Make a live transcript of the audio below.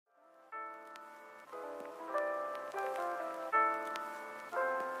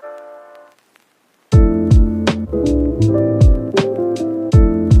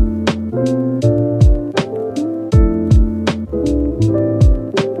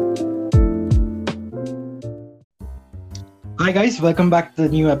Hi guys, welcome back to the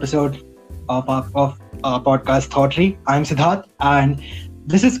new episode of our podcast Thoughtry. I'm Siddharth, and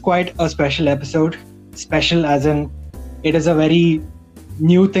this is quite a special episode. Special as in, it is a very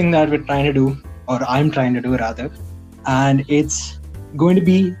new thing that we're trying to do, or I'm trying to do rather, and it's going to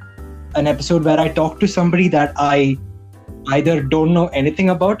be an episode where I talk to somebody that I either don't know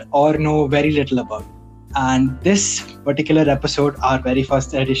anything about or know very little about. And this particular episode, our very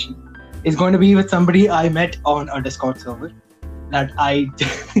first edition, is going to be with somebody I met on a Discord server that I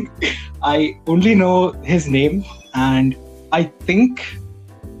I only know his name and I think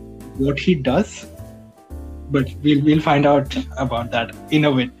what he does, but we'll find out about that in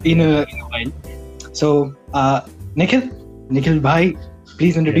a while. So Nikhil bhai,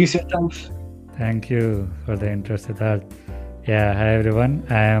 please introduce yourself. Thank you for the intro, Siddharth. Yeah, hi everyone.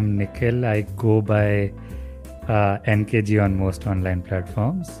 I am Nikhil. I go by NKG on most online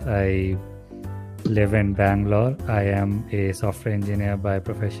platforms. I live in Bangalore. I am a software engineer by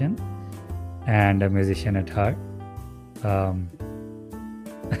profession and a musician at heart.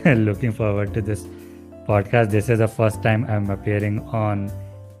 Looking forward to this podcast. This is the first time I'm appearing on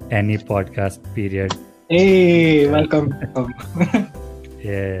any podcast period. Hey, welcome.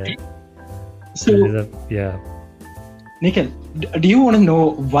 Yeah. So, yeah. Nikhil, do you want to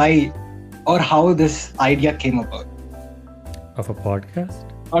know why or how this idea came about? Of a podcast?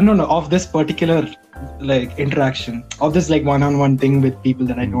 Oh, no, of this particular interaction, of this one-on-one thing with people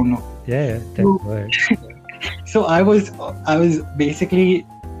that I don't know. Yeah, So I was basically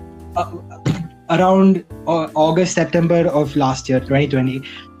around August, September of last year, 2020.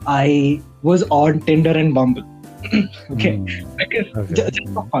 I was on Tinder and Bumble. Okay, just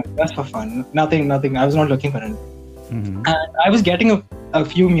for fun. Nothing. I was not looking for anything. Mm-hmm. And I was getting a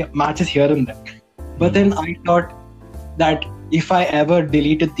few matches here and there. But then I thought that if I ever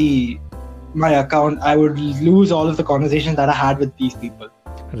deleted my account, I would lose all of the conversations that I had with these people.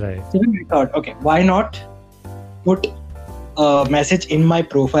 Right. So then I thought, okay, why not put a message in my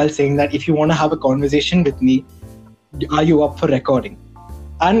profile saying that if you want to have a conversation with me, are you up for recording?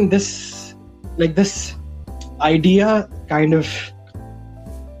 And this idea kind of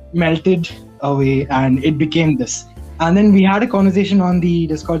melted away and it became this. And then we had a conversation on the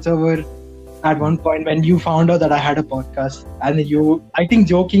Discord server at one point when you found out that I had a podcast, and you, I think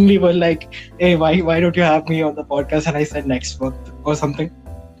jokingly, were like, hey, why don't you have me on the podcast? And I said next month or something.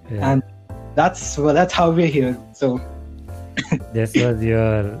 Yeah. And that's how we're here. So this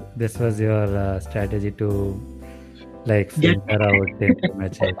was your strategy to filter out the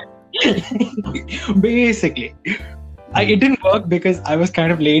message. Basically, it didn't work because I was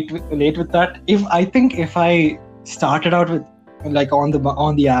kind of late with that. If I started out with on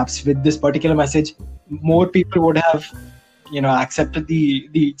the apps with this particular message, more people would have accepted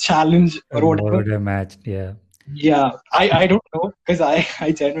the challenge or whatever. Would have matched, yeah. Yeah, I don't know because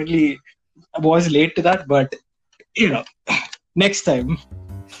I genuinely was late to that, but next time.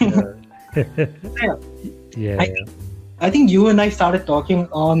 Yeah. I think you and I started talking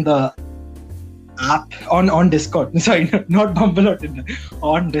on the app on Discord. Sorry, not Bumble or Tinder.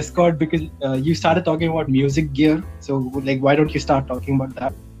 On Discord because you started talking about music gear. So why don't you start talking about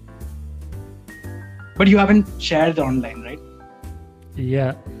that? But you haven't shared online, right?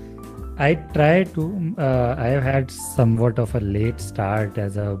 Yeah. I try to. I have had somewhat of a late start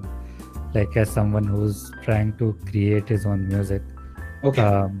as someone who's trying to create his own music. Okay.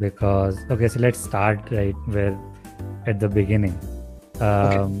 So let's start right where at the beginning.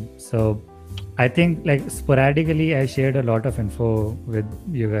 Okay. So I think sporadically I shared a lot of info with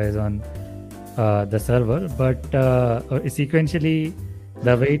you guys on the server, but sequentially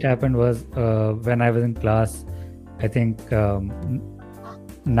the way it happened was when I was in class, I think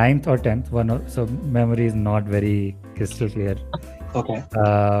 9th or 10th, so memory is not very crystal clear. Okay.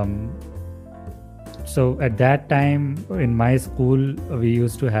 So at that time in my school, we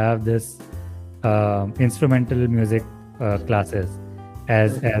used to have this instrumental music classes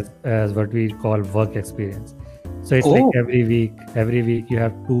as what we call work experience. So it's like every week you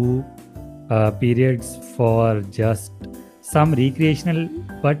have 2 periods for just some recreational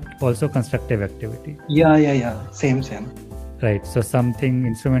but also constructive activity. Yeah. Same. Right. So something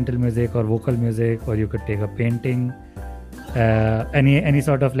instrumental music or vocal music, or you could take a painting, any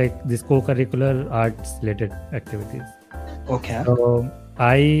sort of this co-curricular arts related activities. Okay. So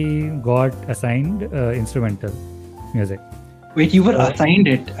I got assigned instrumental music. Wait, you were assigned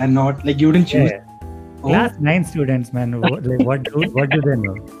it and not you didn't choose? Yeah. Class 9 students, man. What do they know?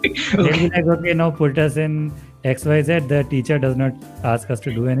 They'll be like, okay, now put us in XYZ. The teacher does not ask us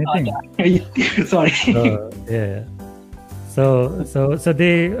to do anything. Sorry. Yeah. So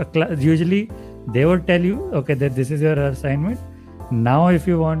they usually they would tell you, okay, that this is your assignment. Now, if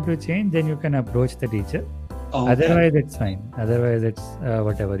you want to change, then you can approach the teacher. Otherwise, it's fine. Otherwise, it's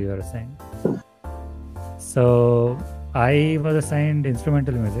whatever you are assigned. So I was assigned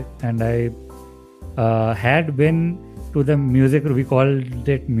instrumental music, and I had been to the music room. We called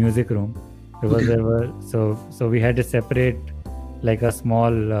it music room because there were so we had a separate, like a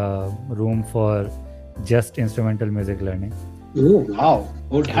small room for just instrumental music learning. Oh wow!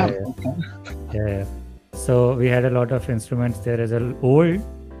 Oh damn! Yeah. So we had a lot of instruments there as well. Old,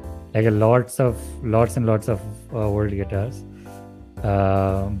 like lots and lots of old guitars.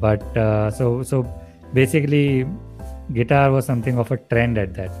 But so basically, guitar was something of a trend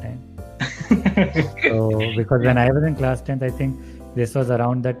at that time. So because when I was in class 10th, I think this was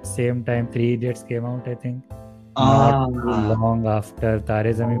around that same time Three Idiots came out, I think. Not too long after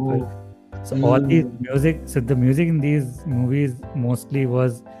Tare Zameen Par. So all these music, so the music in these movies mostly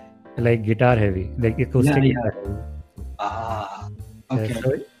was like guitar heavy, like acoustic guitar heavy.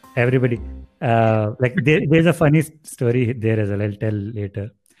 So everybody, like there's a funny story there as well. I'll tell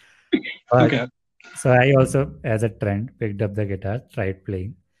later. But, so I also, as a trend, picked up the guitar, tried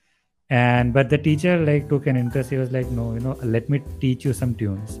playing, but the teacher like took an interest. He was like, no, let me teach you some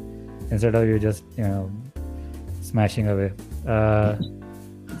tunes instead of you just smashing away.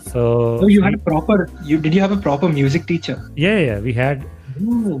 So you had did you have a proper music teacher? Yeah, we had.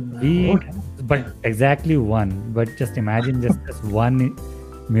 But exactly one. But just imagine just one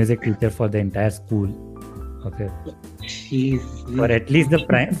music teacher for the entire school. Okay. Jeez. Or at least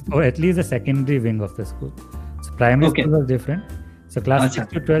the secondary wing of the school. So primary school was different. So class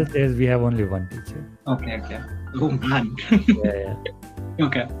 6 to 12 days we have only one teacher. Okay. Oh man. Yeah.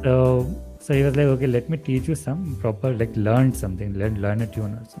 Okay. So he was like, okay, let me teach you some proper, like learn something, learn a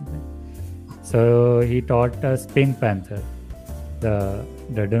tune or something. So he taught us Pink Panther. The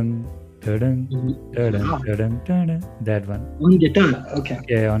da-dung, that one. On guitar, okay.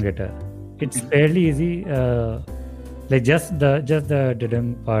 Yeah, on guitar. It's fairly easy. Like just the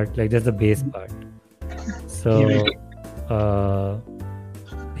da-dung part, like just the bass part. So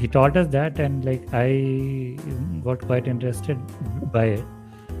he taught us that, and like I got quite interested by it.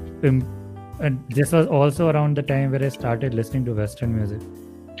 And this was also around the time where I started listening to Western music.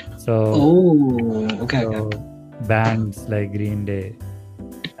 So bands like Green Day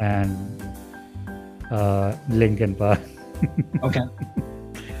and Linkin Park. Okay.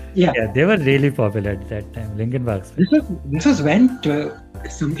 Yeah, they were really popular at that time. Linkin Park. This was when?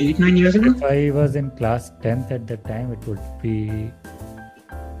 Some 8-9 years ago? If I was in class 10th at that time, it would be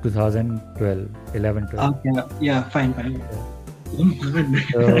 2012, 11-12. Okay, yeah, fine. Yeah.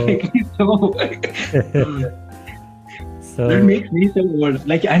 Oh man. So that makes me so old.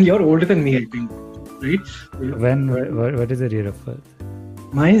 Like, and you're older than me, I think, right? What is the year of birth?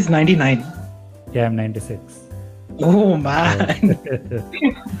 Mine is 99. Yeah, I'm 96. Oh man.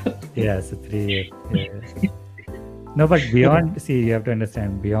 Yeah, so 3 years. Yeah. No, but beyond, see, you have to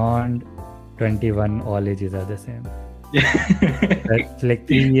understand, beyond 21, all ages are the same. That's like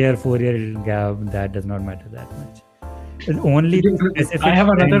 3-year, 4-year gap, that does not matter that much. It's only specific. I have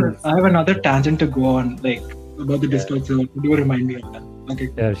another tangent to go on, like about the Discord. So do remind me of that. Okay.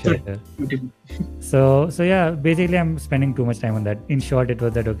 Sure. So yeah, basically I'm spending too much time on that. In short, it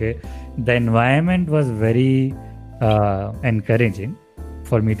was that the environment was very encouraging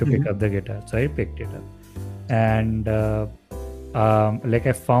for me to pick up the guitar, so I picked it up, and like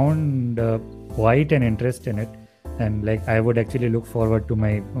I found quite an interest in it, and like I would actually look forward to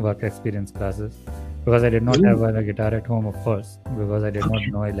my work experience classes. Because I did not have a guitar at home, of course, because I did not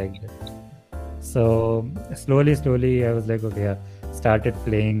know I liked it. So slowly, I was like, started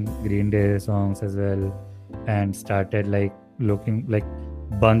playing Green Day songs as well, and started like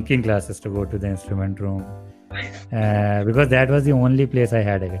bunking classes to go to the instrument room, because that was the only place I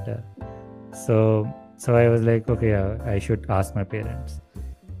had a guitar. So I was like, I should ask my parents,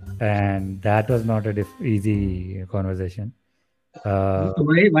 and that was not a easy conversation.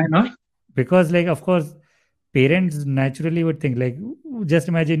 Why not? Because like, of course, parents naturally would think, like, just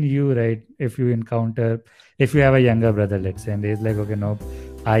imagine you, right? If you have a younger brother, let's say, and he's like, no,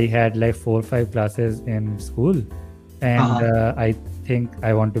 I had like 4 or 5 classes in school, and I think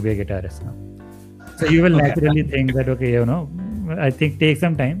I want to be a guitarist now. So you will naturally think that, I think take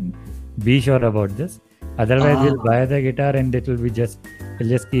some time, be sure about this. Otherwise, you'll buy the guitar and it'll just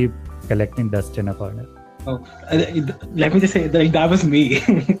keep collecting dust in a corner. Let me just say that was me.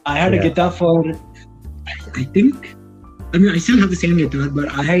 I had a guitar for, I still have the same guitar, but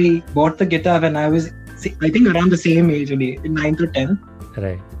I bought the guitar when I was, I think, around the same age, only in 9th or 10th.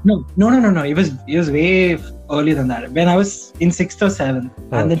 Right. No. It was way earlier than that. When I was in sixth or seventh,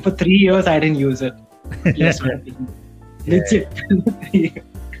 and then for 3 years I didn't use it. Yes, legit.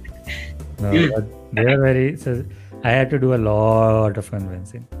 No, but they were very. So I had to do a lot of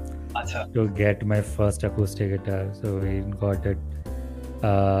convincing Acha. to get my first acoustic guitar. So we got it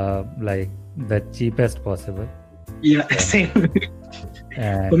like the cheapest possible. Yeah, same.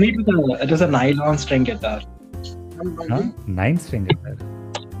 And For me, it was a nylon string guitar. 9-string guitar.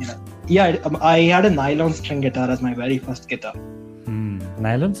 Yeah, I had a nylon string guitar as my very first guitar.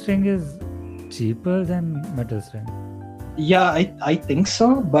 Nylon string is cheaper than metal string. Yeah, I think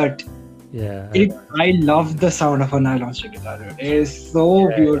so, but Yeah, I love the sound of a nylon string guitar. It is so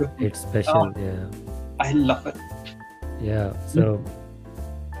beautiful. it's special. Yeah. I love it. Yeah. So,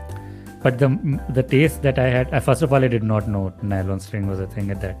 but the taste that I had, first of all, I did not know nylon string was a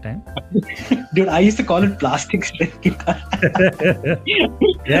thing at that time. Dude, I used to call it plastic string guitar.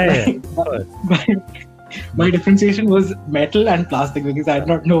 Yeah. Of course. My differentiation was metal and plastic because I did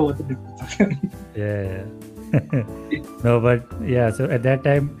not know what the difference was. Yeah. No, but yeah. So at that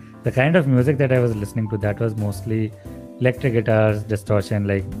time, the kind of music that I was listening to, that was mostly electric guitars, distortion,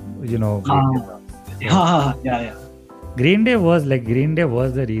 like Yeah. Green Day was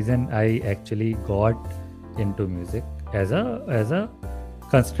the reason I actually got into music as a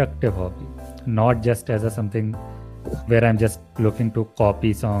constructive hobby, not just as a something where I'm just looking to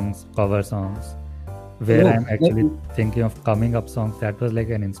copy songs, cover songs, where I'm actually thinking of coming up songs. That was like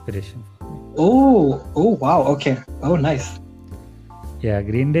an inspiration for me. Oh wow, okay. Oh, nice. Yeah,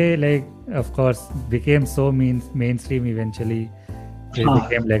 Green Day, like, of course, became so mainstream eventually. It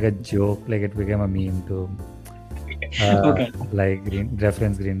became like a joke, like it became a meme to like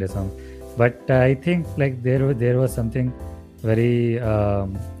reference Green Day songs. But I think like there was something very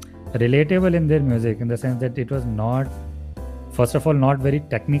relatable in their music, in the sense that it was not, first of all, not very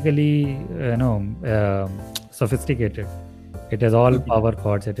technically sophisticated. It is all power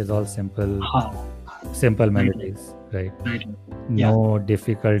chords. It is all simple melodies, right? No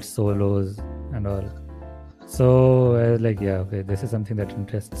difficult solos and all. So I was like, yeah, okay, this is something that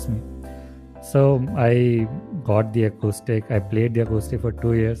interests me. So I got the acoustic. I played the acoustic for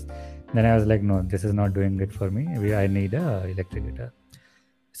 2 years. Then I was like, no, this is not doing it for me. I need a electric guitar.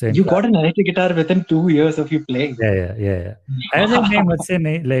 So you got an electric guitar within 2 years of you playing. Yeah. I was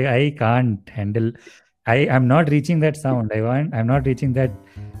like, I can't handle. I'm not reaching that sound. I'm not reaching that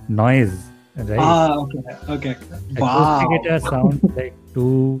noise. Right? Okay. Wow. Acoustic guitar sounds like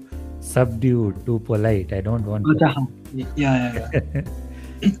too subdued, too polite. I don't want to. Yeah.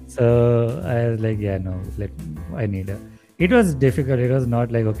 So I was like, I need a. It was difficult. It was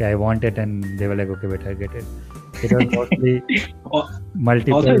not like, okay, I want it, and they were like, okay, better get it. It was mostly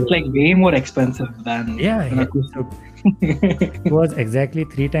multiple. Also, it's like way more expensive than an acoustic. It was exactly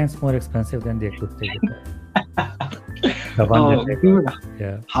 3 times more expensive than the acoustic guitar.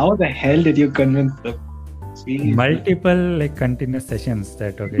 How the hell did you convince them? Multiple like continuous sessions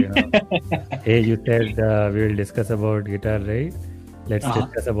that hey, you said we will discuss about guitar, right? Let's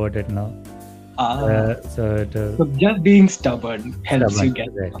discuss about it now. So just being stubborn helps you get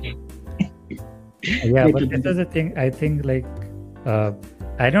exactly. Yeah, but this is the thing. I think like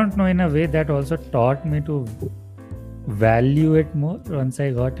I don't know, in a way that also taught me to value it more. Once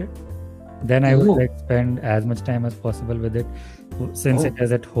I got it, then I would like spend as much time as possible with it, since it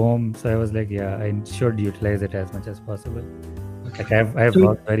is at home. So I was like, yeah, I should utilize it as much as possible. Like I've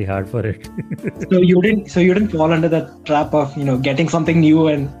worked very hard for it. So you didn't fall under that trap of getting something new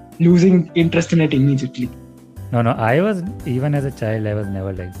and losing interest in it immediately. No, I was, even as a child, I was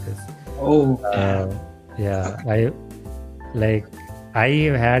never like this. Yeah, I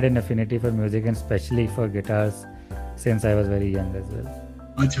had an affinity for music, and especially for guitars, since I was very young as well.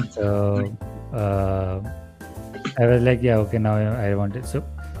 So I was like, yeah, okay, now I want it.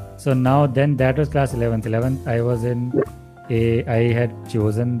 So now then that was class 11th. I was in I had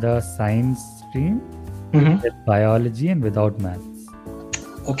chosen the science stream with biology and without maths.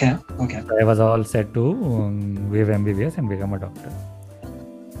 Okay. So I was all set to waive MBBS and become a doctor.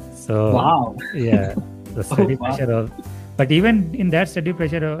 So wow. Yeah, the study pressure but even in that study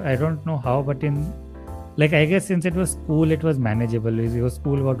pressure, I don't know how, but in like, I guess since it was school, it was manageable. Your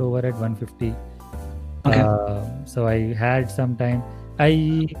school got over at 150. Okay. So I had some time.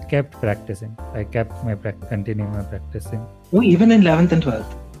 I kept practicing. I kept continuing my practicing. Oh, even in 11th and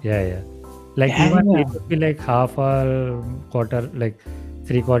 12th? Yeah. Like it would be like half hour, quarter, like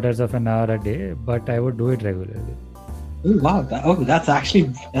 3/4 of an hour a day, but I would do it regularly. Oh wow! That's actually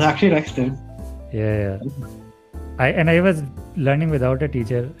nice, dude. Yeah. I was learning without a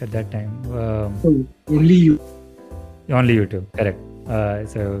teacher at that time. Only you. Only YouTube, correct.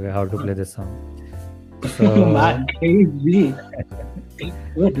 So how to play this song. Oh So man, crazy.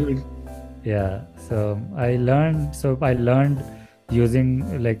 Good, dude. yeah, so I learned. So I learned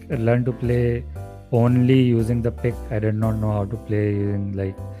using like learned to play only using the pick. I did not know how to play using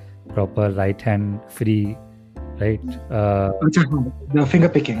like proper right hand free, right? The finger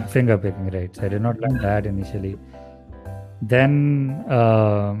picking. Finger picking, right? So I did not learn that initially. Then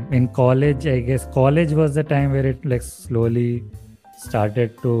in college, I guess college was the time where it like slowly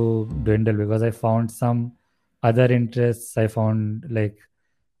started to dwindle because I found some other interests. I found like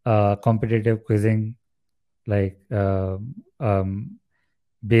competitive quizzing, like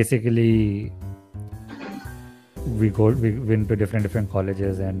basically we went to different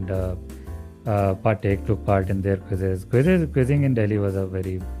colleges and took part in their quizzing in Delhi was a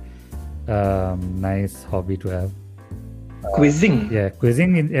very nice hobby to have. Quizzing. Yeah,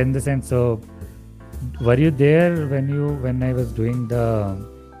 quizzing in the sense. So were you there when I was doing the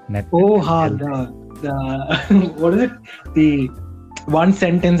net? Oh, the what is it? The one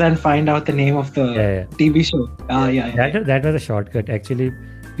sentence and find out the name of the Yeah. TV show. Yeah. That was a shortcut. Actually,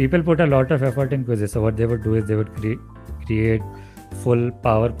 people put a lot of effort in quizzes. So what they would do is they would create full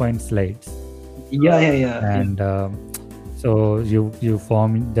PowerPoint slides. Yeah. And so you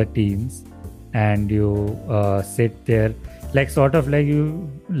form the teams and you sit there like sort of like you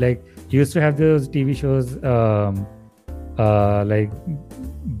used to have those TV shows like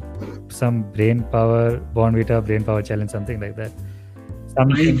some brain power Bonvita brain power challenge, something like that.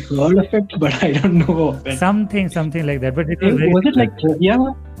 I've heard of it, but I don't know of it. Something like that. But it was it like trivia?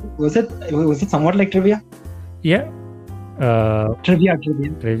 Was it somewhat like trivia? Yeah. Trivia.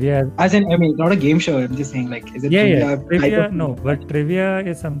 As in, I mean, not a game show. I'm just saying, like, is it trivia? No, but trivia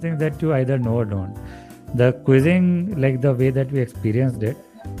is something that you either know or don't. The quizzing, like the way that we experienced it,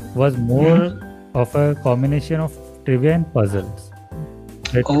 was more of a combination of trivia and puzzles.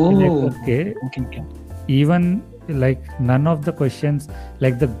 Okay. Even like none of the questions,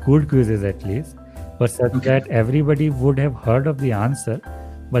 like the good quizzes at least, were such that everybody would have heard of the answer,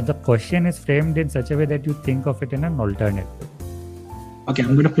 but the question is framed in such a way that you think of it in an alternative. Okay,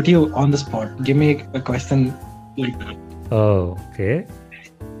 I'm going to put you on the spot. Give me a question like that. Oh, okay.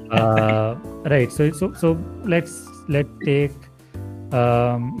 Right. So let's take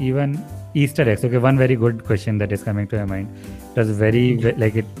even Easter eggs. Okay, one very good question that is coming to my mind. It was very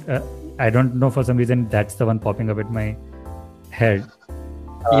like it. I don't know, for some reason that's the one popping up in my head.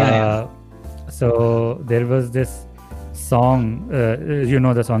 So there was this song, you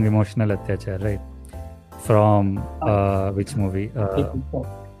know the song Emotional Atyachar, right? From which movie?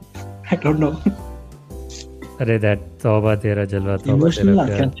 I don't know. That Tauba Tera Jalwa Tauba Tera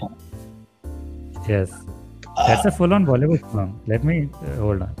Pyar. Yes, that's a full-on Bollywood song. Let me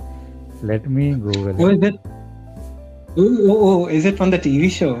hold on. Let me Google. Oh, is it? Oh, is it from the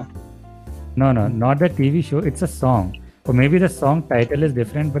TV show? No, not the TV show. It's a song. Or maybe the song title is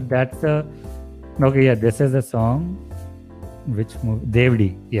different, but that's the. Okay, yeah, this is the song. Which movie?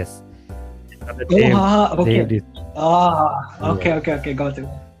 Devdi. Yes. Okay. Devdi. Okay, got it.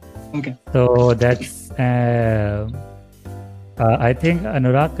 Okay. So that's. I think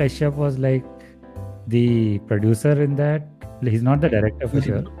Anurag Kashyap was like the producer in that. He's not the director for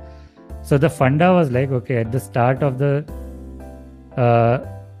sure. So the funda was like, okay, at the start of the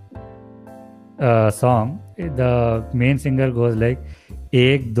song, the main singer goes like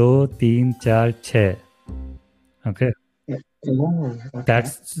 1, 2, 3, 4, 6. Okay.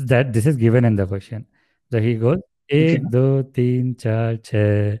 This is given in the question. So he goes 1, 2, 3, 4,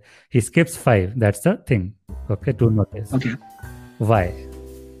 6. He skips 5. That's the thing. Okay, to notice. Okay. Why?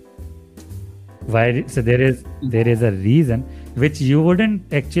 So there is a reason which you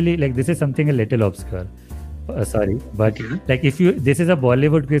wouldn't actually like. This is something a little obscure. Sorry, but like this is a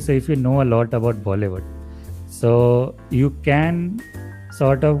Bollywood quiz, so if you know a lot about Bollywood, so you can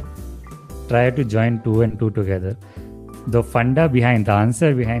sort of try to join 2 and 2 together. The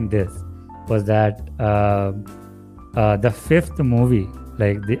answer behind this was that the 5th movie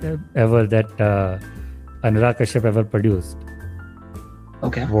like ever that Anurag Kashyap ever produced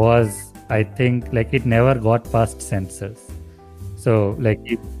was, I think, like it never got past censors. So like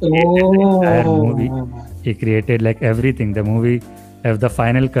he created the entire movie. He created like everything. The movie, the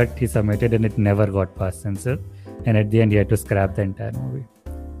final cut he submitted and it never got past censor. And at the end he had to scrap the entire movie.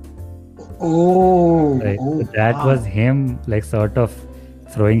 Right. So that was him like sort of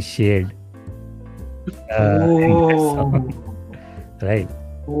throwing shade. Right.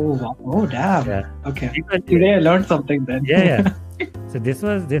 Oh damn. Yeah. Okay. Today I learned something then. Yeah. So this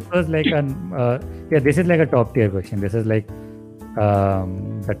was like this is like a top tier question. This is like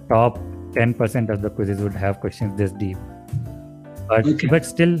the top 10% of the quizzes would have questions this deep. Okay. but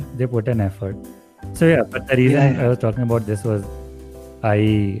still they put an effort. So yeah, but the reason Yeah. I was talking about this was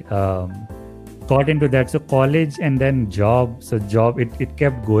I got into that. So college and then job. So job, it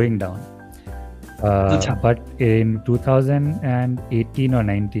kept going down. Acha. But in 2018 or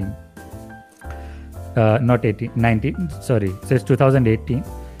 19, not 18, 19, sorry. So it's 2018.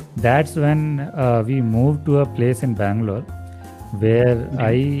 That's when we moved to a place in Bangalore where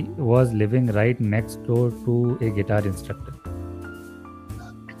I was living right next door to a guitar instructor.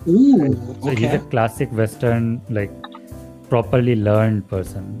 Ooh, So he's a okay. classic Western, like properly learned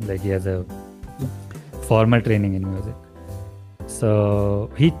person. Like he has a formal training in music. So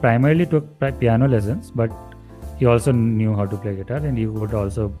he primarily took piano lessons, but he also knew how to play guitar, and he would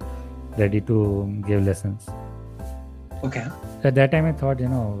also ready to give lessons. Okay. At that time, I thought,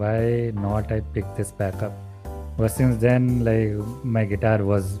 why not I pick this back up? But since then, like my guitar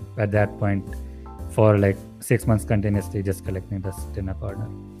was at that point for like 6 months continuously just collecting dust in a corner.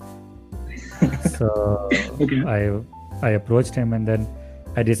 So Okay. I approached him, and then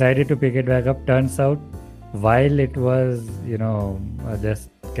I decided to pick it back up. Turns out, while it was just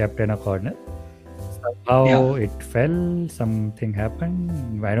kept in a corner, somehow Yeah. it fell. Something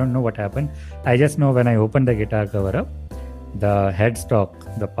happened. I don't know what happened. I just know when I opened the guitar cover up, the headstock,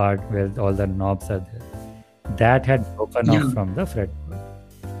 the part where all the knobs are there, that had broken off Yeah. from the fretboard.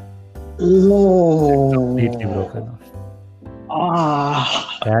 Completely Oh. broken off. Ah.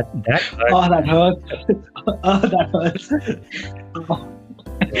 That hurt. Oh, that hurts. Oh, that hurts. Oh,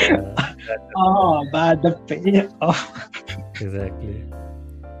 Yeah, oh man, the pain. Oh, exactly.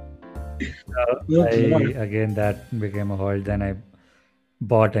 oh, Again, that became a halt. Then I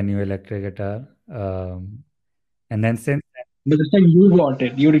bought a new electric guitar. And then since then, but this time you want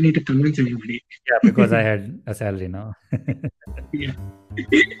it. You didn't need to convince anybody. yeah, because I had a salary now. Yeah.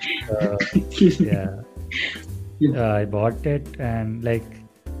 Yeah, Yeah. I bought it, and like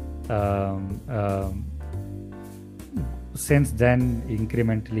um, since then,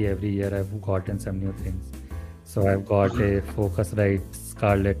 incrementally every year I've gotten some new things. So I've got a Focusrite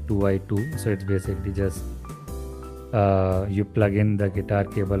Scarlett 2i2. So it's basically just you plug in the guitar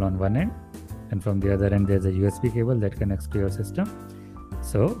cable on one end, and from the other end there's a USB cable that connects to your system.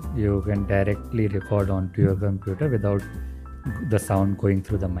 So you can directly record onto your computer without the sound going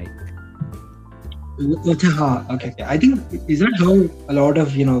through the mic. Okay. I think is that how a lot of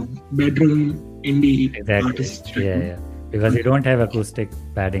bedroom indie Exactly. artists. Yeah. Because you don't have acoustic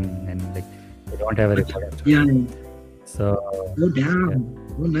padding, and like you don't have a recorder. Yeah. So Oh damn.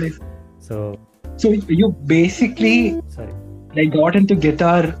 Oh nice. so So you basically sorry. like got into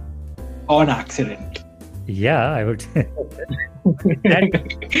guitar on accident. Yeah, I would say.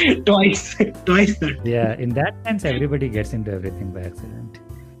 Twice that. Yeah, in that sense, everybody gets into everything by accident.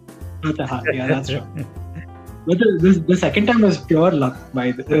 Yeah, that's true. But the second time was pure luck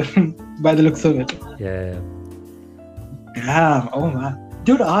by the looks of it. Yeah. Damn. Oh man.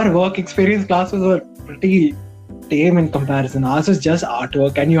 Dude, our work experience classes were pretty tame in comparison. Ours was just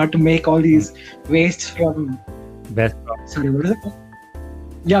artwork, and you had to make all these wastes from. Best. Sorry, what is it called?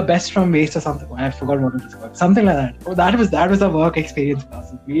 Yeah, best from waste or something. I forgot what it was called. Something like that. Oh, that was a work experience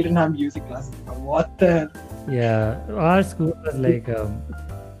classes. We didn't have music classes. What the? Yeah, our school was like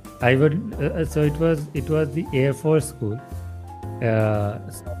I would so it was the Air Force school.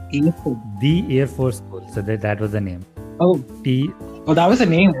 The Air Force school. So that was the name. Oh, T. oh, that was the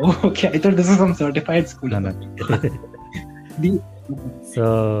name. Oh, okay, I thought this was some certified school. No. The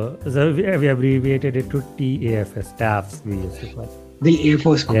So we abbreviated it to TAFS. Staffs we used to call it. the Air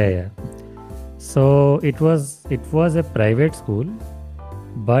Force school. Yeah. So it was a private school,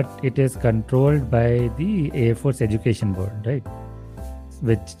 but it is controlled by the Air Force Education Board, right?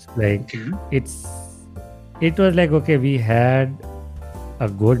 Which like Okay. it was like, okay, we had a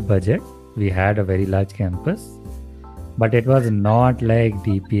good budget, we had a very large campus, but it was not like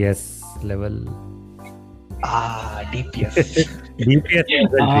DPS level. DPS. DPS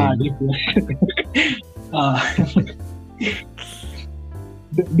was a dream. DPS.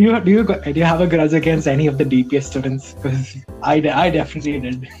 Do you have a grudge against any of the DPS students? Because I definitely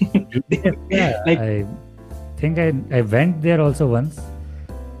did. Yeah, Like- I think I went there also once,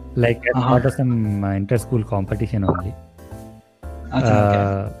 like as part of some inter-school competition only.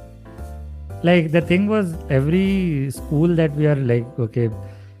 Okay. Like the thing was, every school that we are like, okay,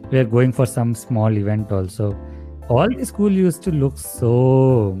 we are going for some small event also. All the school used to look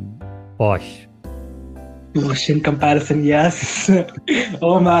so posh. Gosh, in comparison, yes.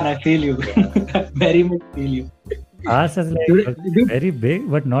 Oh man, I feel you. Very much feel you. Ours is like Dude, very big,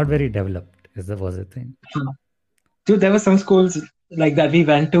 but not very developed. Was the thing. Dude, there were some schools like that we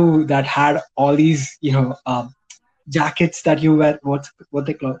went to that had all these, jackets that you wear. What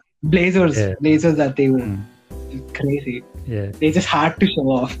they call blazers? Yeah. Blazers that they wear. Mm. Crazy. Yeah. They just had to show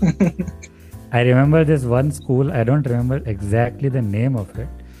off. I remember this one school. I don't remember exactly the name of it.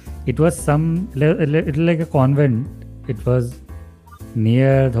 It was it like a convent. It was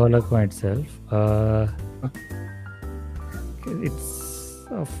near Dholakwa itself. It's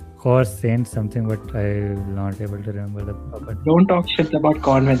of course Saint something, but I'm not able to remember the proper. Don't talk shit about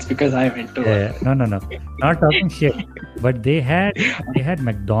convents because I went to. Yeah, no, not talking shit. But they had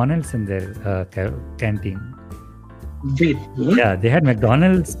McDonald's in their canteen. Wait, what? Yeah, they had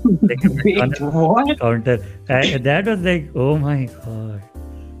McDonald's, like a Wait, McDonald's what? counter. That was like, oh my god.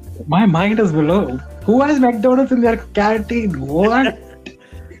 My mind is below. Who has McDonald's in their canteen? What?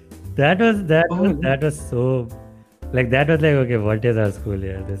 That Oh. was so, like, that was like, okay, what is our school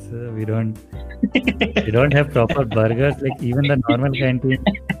here? This we don't have proper burgers. Like, even the normal canteen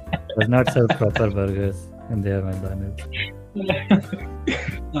does not serve proper burgers in their McDonald's.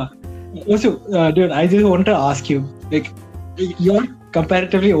 Also, dude, I just want to ask you, like, you're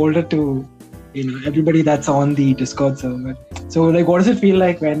comparatively older to, everybody that's on the Discord server. So, like, what does it feel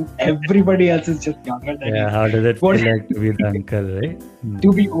like when everybody else is just younger than Yeah, you? how does it feel What- like to be the uncle, right?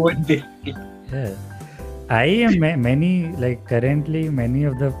 To be over there. Yeah, I am currently many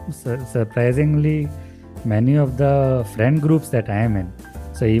of the surprisingly many of the friend groups that I am in.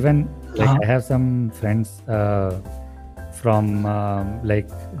 So even like Uh-huh. I have some friends from like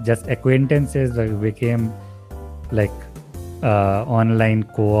just acquaintances that became like online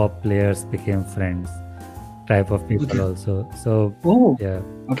co-op players became friends type of people Okay. also. So Oh, yeah.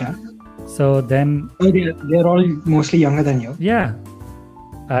 okay. So then Oh, they're all mostly younger than you. yeah,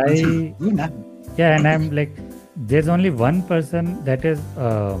 I. Oh, nice. Yeah, and I'm like, there's only one person that is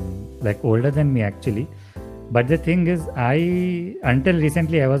like older than me actually. But the thing is, until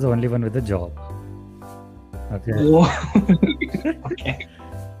recently I was the only one with a job. Okay. Oh, okay.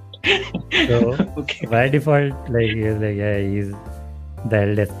 So Okay. by default, like he's like, yeah, he's the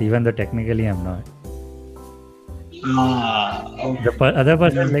eldest, even though technically I'm not. Okay. The other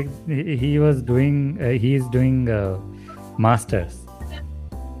person, like he was doing, he's doing masters,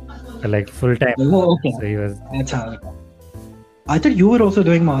 like full time. Oh, okay. So he was. That's how. I thought you were also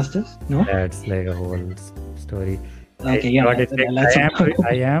doing masters. No. That's like a whole story. Okay. Yeah. But it's let's- like,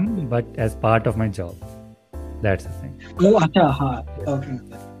 I am, but as part of my job. That's the thing. Oh, acha, ha. Okay.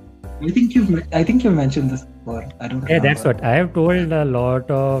 I think you mentioned this before. I don't. Yeah, that's remember. what I have told a lot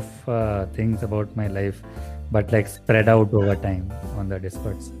of things about my life, but like spread out over time on the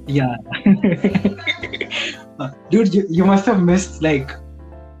Discords. Yeah. Dude, you must have missed, like,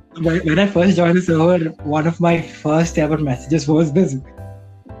 when I first joined the server, one of my first ever messages was this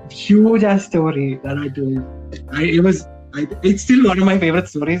huge ass story that I told. It's still one of my favorite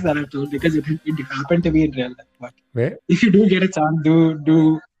stories that I've told because it happened to me in real life. But Where? if you do get a chance,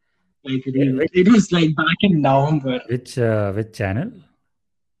 do like it was like back in November. Which channel?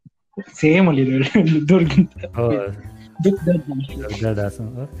 Same only, dude. Durga. Oh, Durga. Durga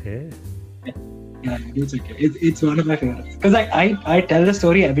Dasam. Okay. Yeah, it's okay. It's one of my favorites because I tell the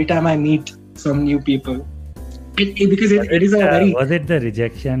story every time I meet some new people. Because it is a very Was it the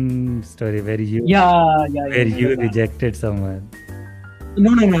rejection story where you yeah where you rejected someone?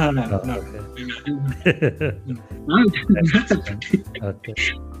 no. Oh, okay. No, that's okay. Okay.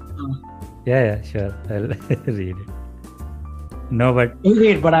 Yeah, sure. I'll read it. No, but Oh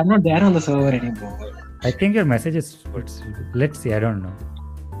wait, but I'm not there on the server anymore. I think your message is. Let's see. I don't know.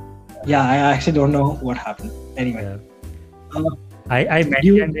 Yeah, I actually don't know what happened. Anyway, Yeah. I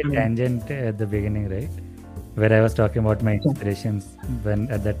you- mentioned a tangent at the beginning, right? Where I was talking about my inspirations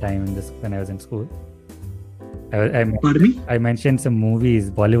at that time when I was in school. pardon me. I mentioned some movies,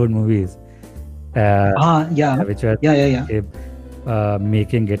 Bollywood movies, Yeah. which were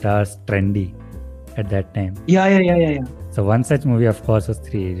making guitars trendy at that time. Yeah. So one such movie, of course, was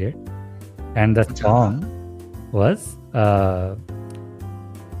Three Idiot, and the song was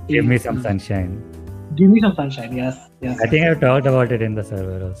 "Give Me Some Sunshine." Give me some sunshine. Yes. I think I've talked about it in the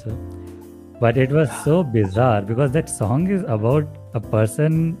server also. But it was so bizarre because that song is about a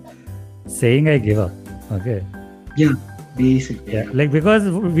person saying I give up. Okay. Yeah. Basically. Yeah. Like because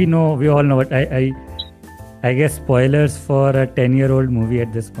we all know what I guess spoilers for a 10-year-old movie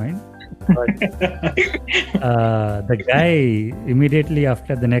at this point. But the guy immediately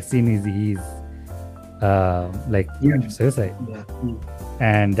after the next scene he's suicide. Yeah.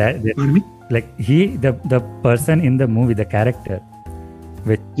 And that Pardon me. like the person in the movie, the character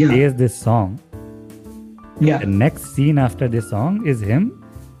which Yeah. plays this song, Yeah. the next scene after this song is him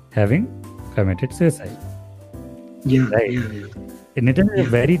having committed suicide. Yeah. Right. Yeah. And it is a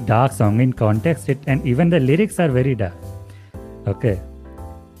very dark song in context. And even the lyrics are very dark. Okay.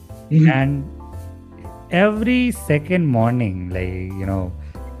 And every second morning, like,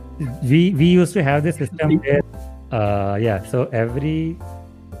 we used to have this system where, so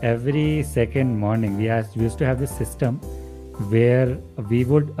every second morning we used to have this system where we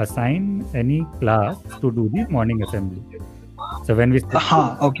would assign any class to do the morning assembly. So when we say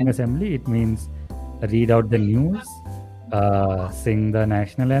morning assembly, it means read out the news, sing the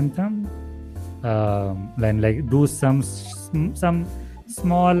national anthem, then like do some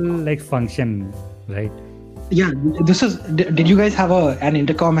small like function, right? Yeah, this was. Did you guys have an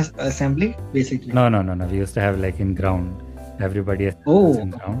intercom assembly basically? No. We used to have like in ground. Everybody has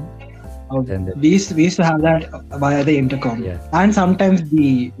in ground. We used to have that via the intercom, and sometimes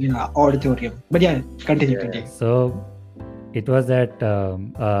the auditorium. But yeah, continue. So it was that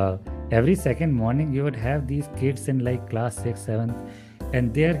every second morning you would have these kids in like class 6th, 7th,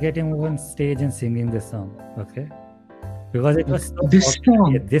 and they are getting on stage and singing this song. Okay, because it was this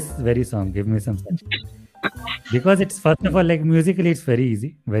song. This very song. Give me some sunshine. Because it's first of all like musically it's very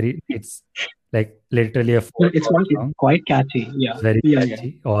easy. It's like literally a it's quite catchy. Yeah, very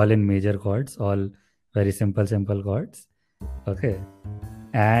catchy. All in major chords, all very simple chords. Okay,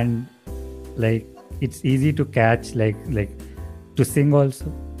 and like it's easy to catch, like to sing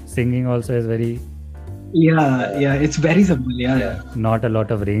also. Singing also is very it's very simple. Not a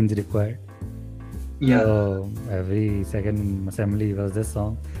lot of range required. So every second assembly was this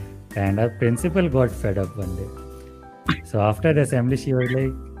song, and our principal got fed up one day. So after the assembly, she was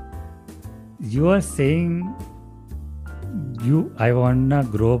like, "You are saying I wanna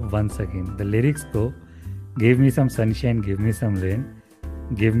grow up once again. The lyrics go, give me some sunshine, give me some rain,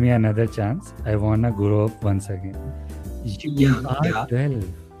 give me another chance. I wanna grow up once again. You are 12.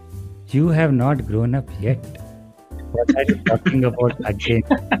 You have not grown up yet. What are you talking about again?"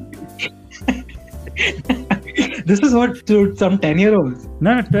 This is what to some 10-year-olds.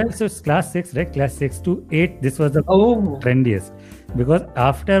 No, 12. So it's class 6, right? Class 6 to 8. This was the trendiest. Because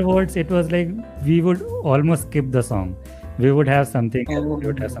afterwards, it was like we would almost skip the song. We would have something. We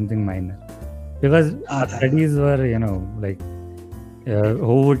would have something minor. Because studies were,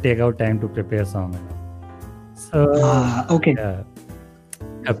 who would take out time to prepare song? So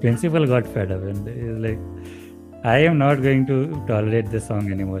a principal got fed up and he was like, "I am not going to tolerate this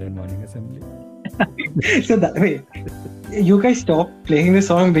song anymore in morning assembly." So that way, you guys stopped playing the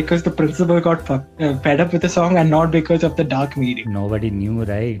song because the principal got fed up with the song and not because of the dark meaning. Nobody knew,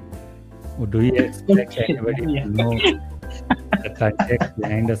 right? Do you expect anybody to know the context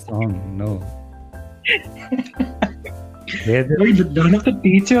behind a song? No. None of the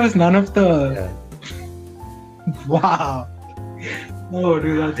teachers, none of the... Wow. Oh,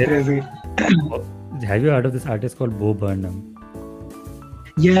 dude, that's crazy. Have you heard of this artist called Bo Burnham?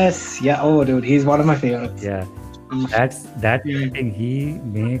 Yes. Yeah. Oh, dude, he's one of my favorites. Yeah. That's thing. He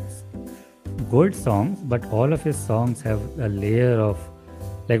makes good songs, but all of his songs have a layer of,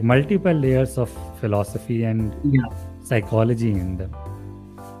 like, multiple layers of philosophy and psychology in them.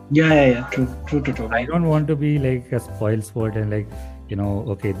 Yeah. True. I don't want to be like a spoil sport and like,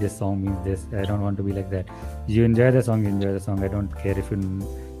 okay, this song means this. I don't want to be like that. You enjoy the song, I don't care if you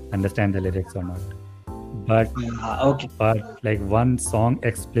understand the lyrics or not. But like one song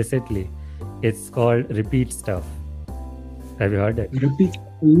explicitly, it's called Repeat Stuff. Have you heard it? Repeat.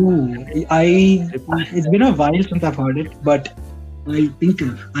 Ooh, it's been a while since I've heard it, but I think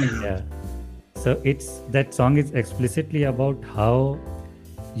I have. Yeah. So that song is explicitly about how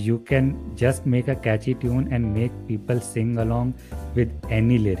you can just make a catchy tune and make people sing along with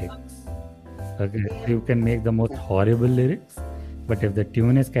any lyrics. Okay, you can make the most horrible lyrics, but if the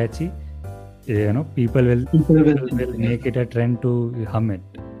tune is catchy, people will make it a trend to hum it,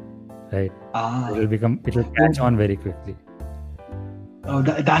 right? It'll catch on very quickly. Oh,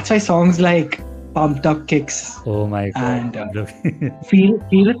 that's why songs like Pumped Up Kicks. Oh my god! And Feel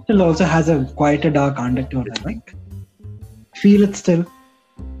It Still also has quite a dark undertone. I think. Feel It Still.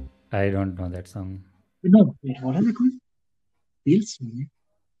 I don't know that song. No, wait, what are they called? Feel It Still.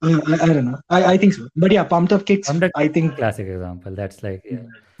 I don't know. I think so. But yeah, Pumped Up Kicks. I think classic example. That's like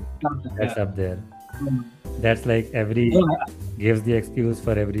that's up there. That's like gives the excuse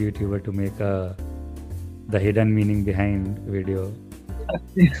for every YouTuber to make the hidden meaning behind video.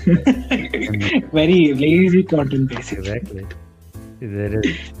 Very lazy content, basically. Exactly. There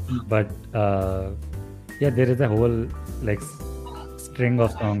is, but there is a whole like string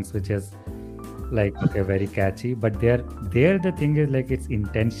of songs which is like very catchy, but there the thing is like it's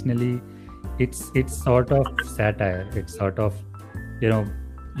intentionally, it's sort of satire. It's sort of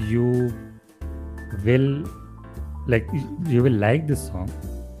you will like you will like this song,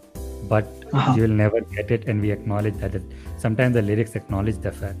 but you will never get it, and we acknowledge that sometimes the lyrics acknowledge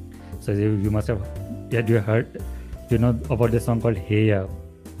the fact. So you must have you heard, you know, about this song called Hey Ya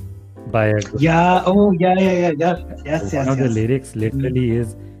by yes. One of the lyrics literally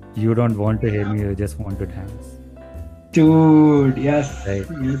is, you don't want to hear me, you just want to dance. Dude, yes. Right.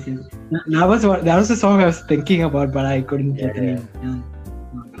 Yes. That was the song I was thinking about, but I couldn't get the name. Yeah.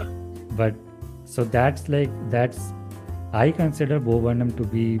 But so that's I consider Bo Burnham to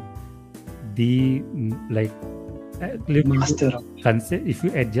be the like master. If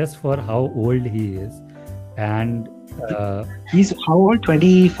you adjust for how old he is, and he's how old?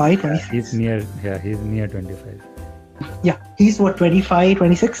 25, 26? He's near 25. Yeah, he's what, 25,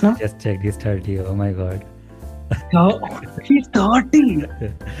 26 now? Just checked, he's 30. Oh my god. No, he's 30.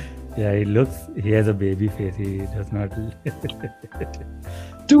 Yeah, he has a baby face. He does not.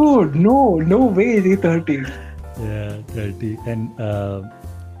 Dude, no way is he 30. Yeah, 30. And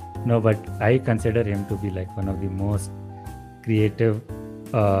no, but I consider him to be like one of the most creative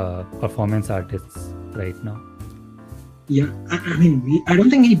performance artists right now. Yeah, I mean, I don't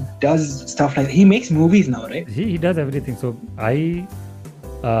think he does stuff like that. He makes movies now, right? He does everything. So I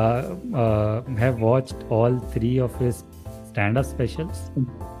have watched all 3 of his stand-up specials.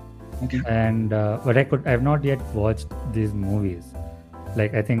 Okay. And but I have not yet watched these movies.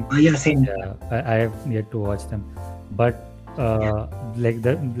 Like I think same. Yeah, I have yet to watch them. But like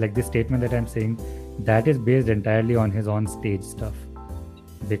the statement that I'm saying, that is based entirely on his on stage stuff,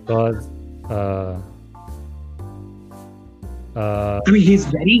 because I mean, he's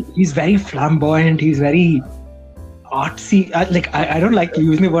very flamboyant. He's very artsy. I don't like to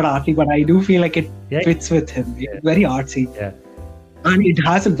use the word artsy, but I do feel like it fits with him. It's very artsy. Yeah. And it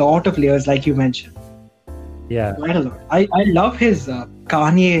has a lot of layers, like you mentioned. Yeah. Quite a lot. I love his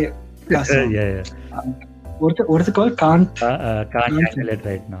Kanye song. Yeah. What is it called? Can't handle it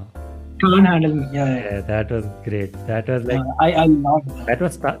right now. Can't handle me. Yeah. That was great. That was like I love that.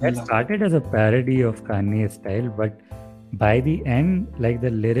 That started as a parody of Kanye's style, but by the end, like the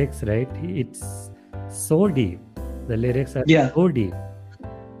lyrics, right? It's so deep. The lyrics are so deep.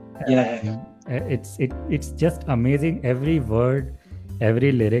 Yeah. It's just amazing. Every word,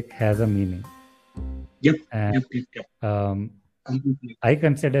 every lyric has a meaning. Yep. I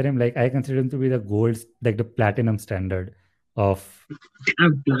consider him to be the gold, like the platinum standard of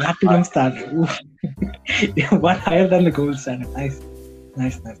platinum standard. One higher than the gold standard. Nice.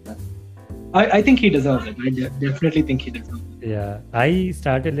 I think he deserves it. I definitely think he deserves it. Yeah, I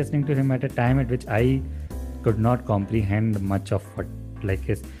started listening to him at a time at which I could not comprehend much of what like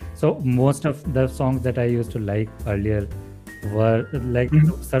his. So most of the songs that I used to like earlier were like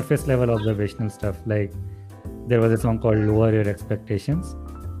surface level observational stuff. Like there was a song called Lower Your Expectations,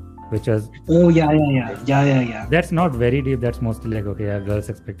 which was yeah. That's not very deep. That's mostly like, okay, girls'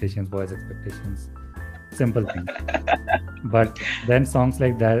 expectations, boys' expectations, simple thing. But then songs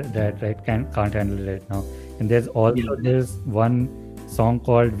like that right can't handle it right now. And there's one song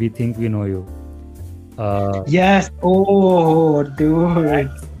called We Think We Know You. Yes. Oh, dude.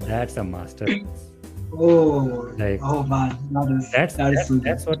 That's a masterpiece. Oh, like, oh man, that's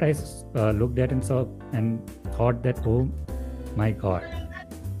what I looked at and saw and thought that, oh my god,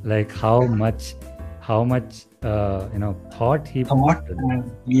 like how much thought he thought.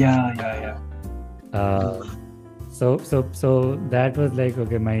 Yeah. So that was like,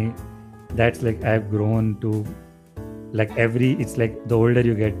 okay, that's like I've grown to like it's like the older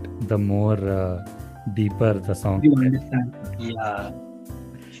you get, the more deeper the song. You understand? Yeah.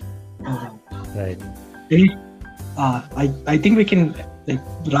 Right. I think we can like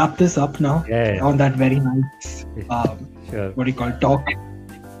wrap this up now on that very nice sure. What do you call it? Talk.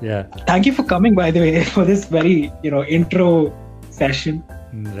 Yeah. Thank you for coming, by the way, for this very intro session.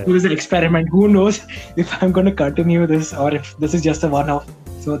 Right. It was an experiment. Who knows if I'm going to continue this or if this is just a one-off.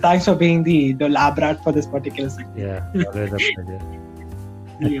 So thanks for being the lab rat for this particular segment. Yeah, always a pleasure.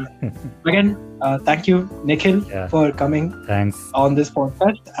 Again, thank you, Nikhil, for coming. Thanks on this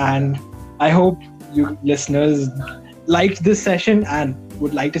podcast, and I hope you listeners liked this session and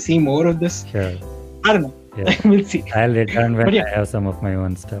would like to see more of this. Sure. I don't know. Yeah. We'll see. I'll return when I have some of my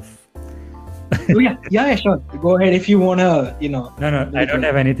own stuff. Yeah, sure. Go ahead if you wanna, No, I don't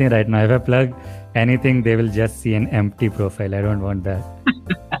have anything right now. If I plug anything, they will just see an empty profile. I don't want that.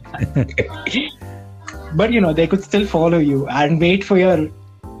 But they could still follow you and wait for your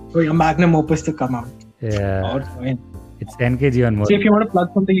magnum opus to come out. Yeah. It's NKG on most. So if you want to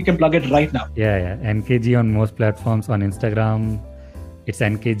plug something, you can plug it right now. Yeah. NKG on most platforms. On Instagram, it's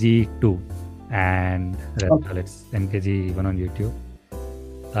NKG2, and it's NKG even on YouTube.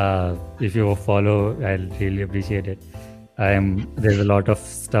 If you follow, I'll really appreciate it. There's a lot of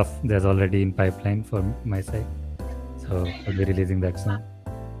stuff that's already in pipeline for my side, so I'll be releasing that soon.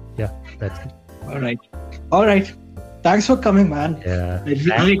 Yeah, that's it. All right. Thanks for coming, man. Yeah,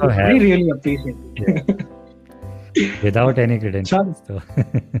 I really appreciate it. Yeah. Without any credentials. So.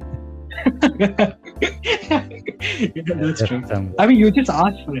 Yeah, that's true. I mean, you just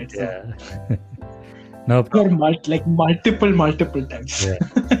asked for it. So. Yeah. No problem. Multiple times. Yeah.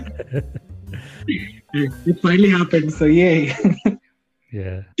 It finally happened. So yay.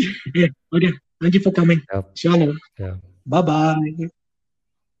 Yeah. Yeah. Okay. Thank you for coming. Yep. Shalom. Yeah. Bye bye.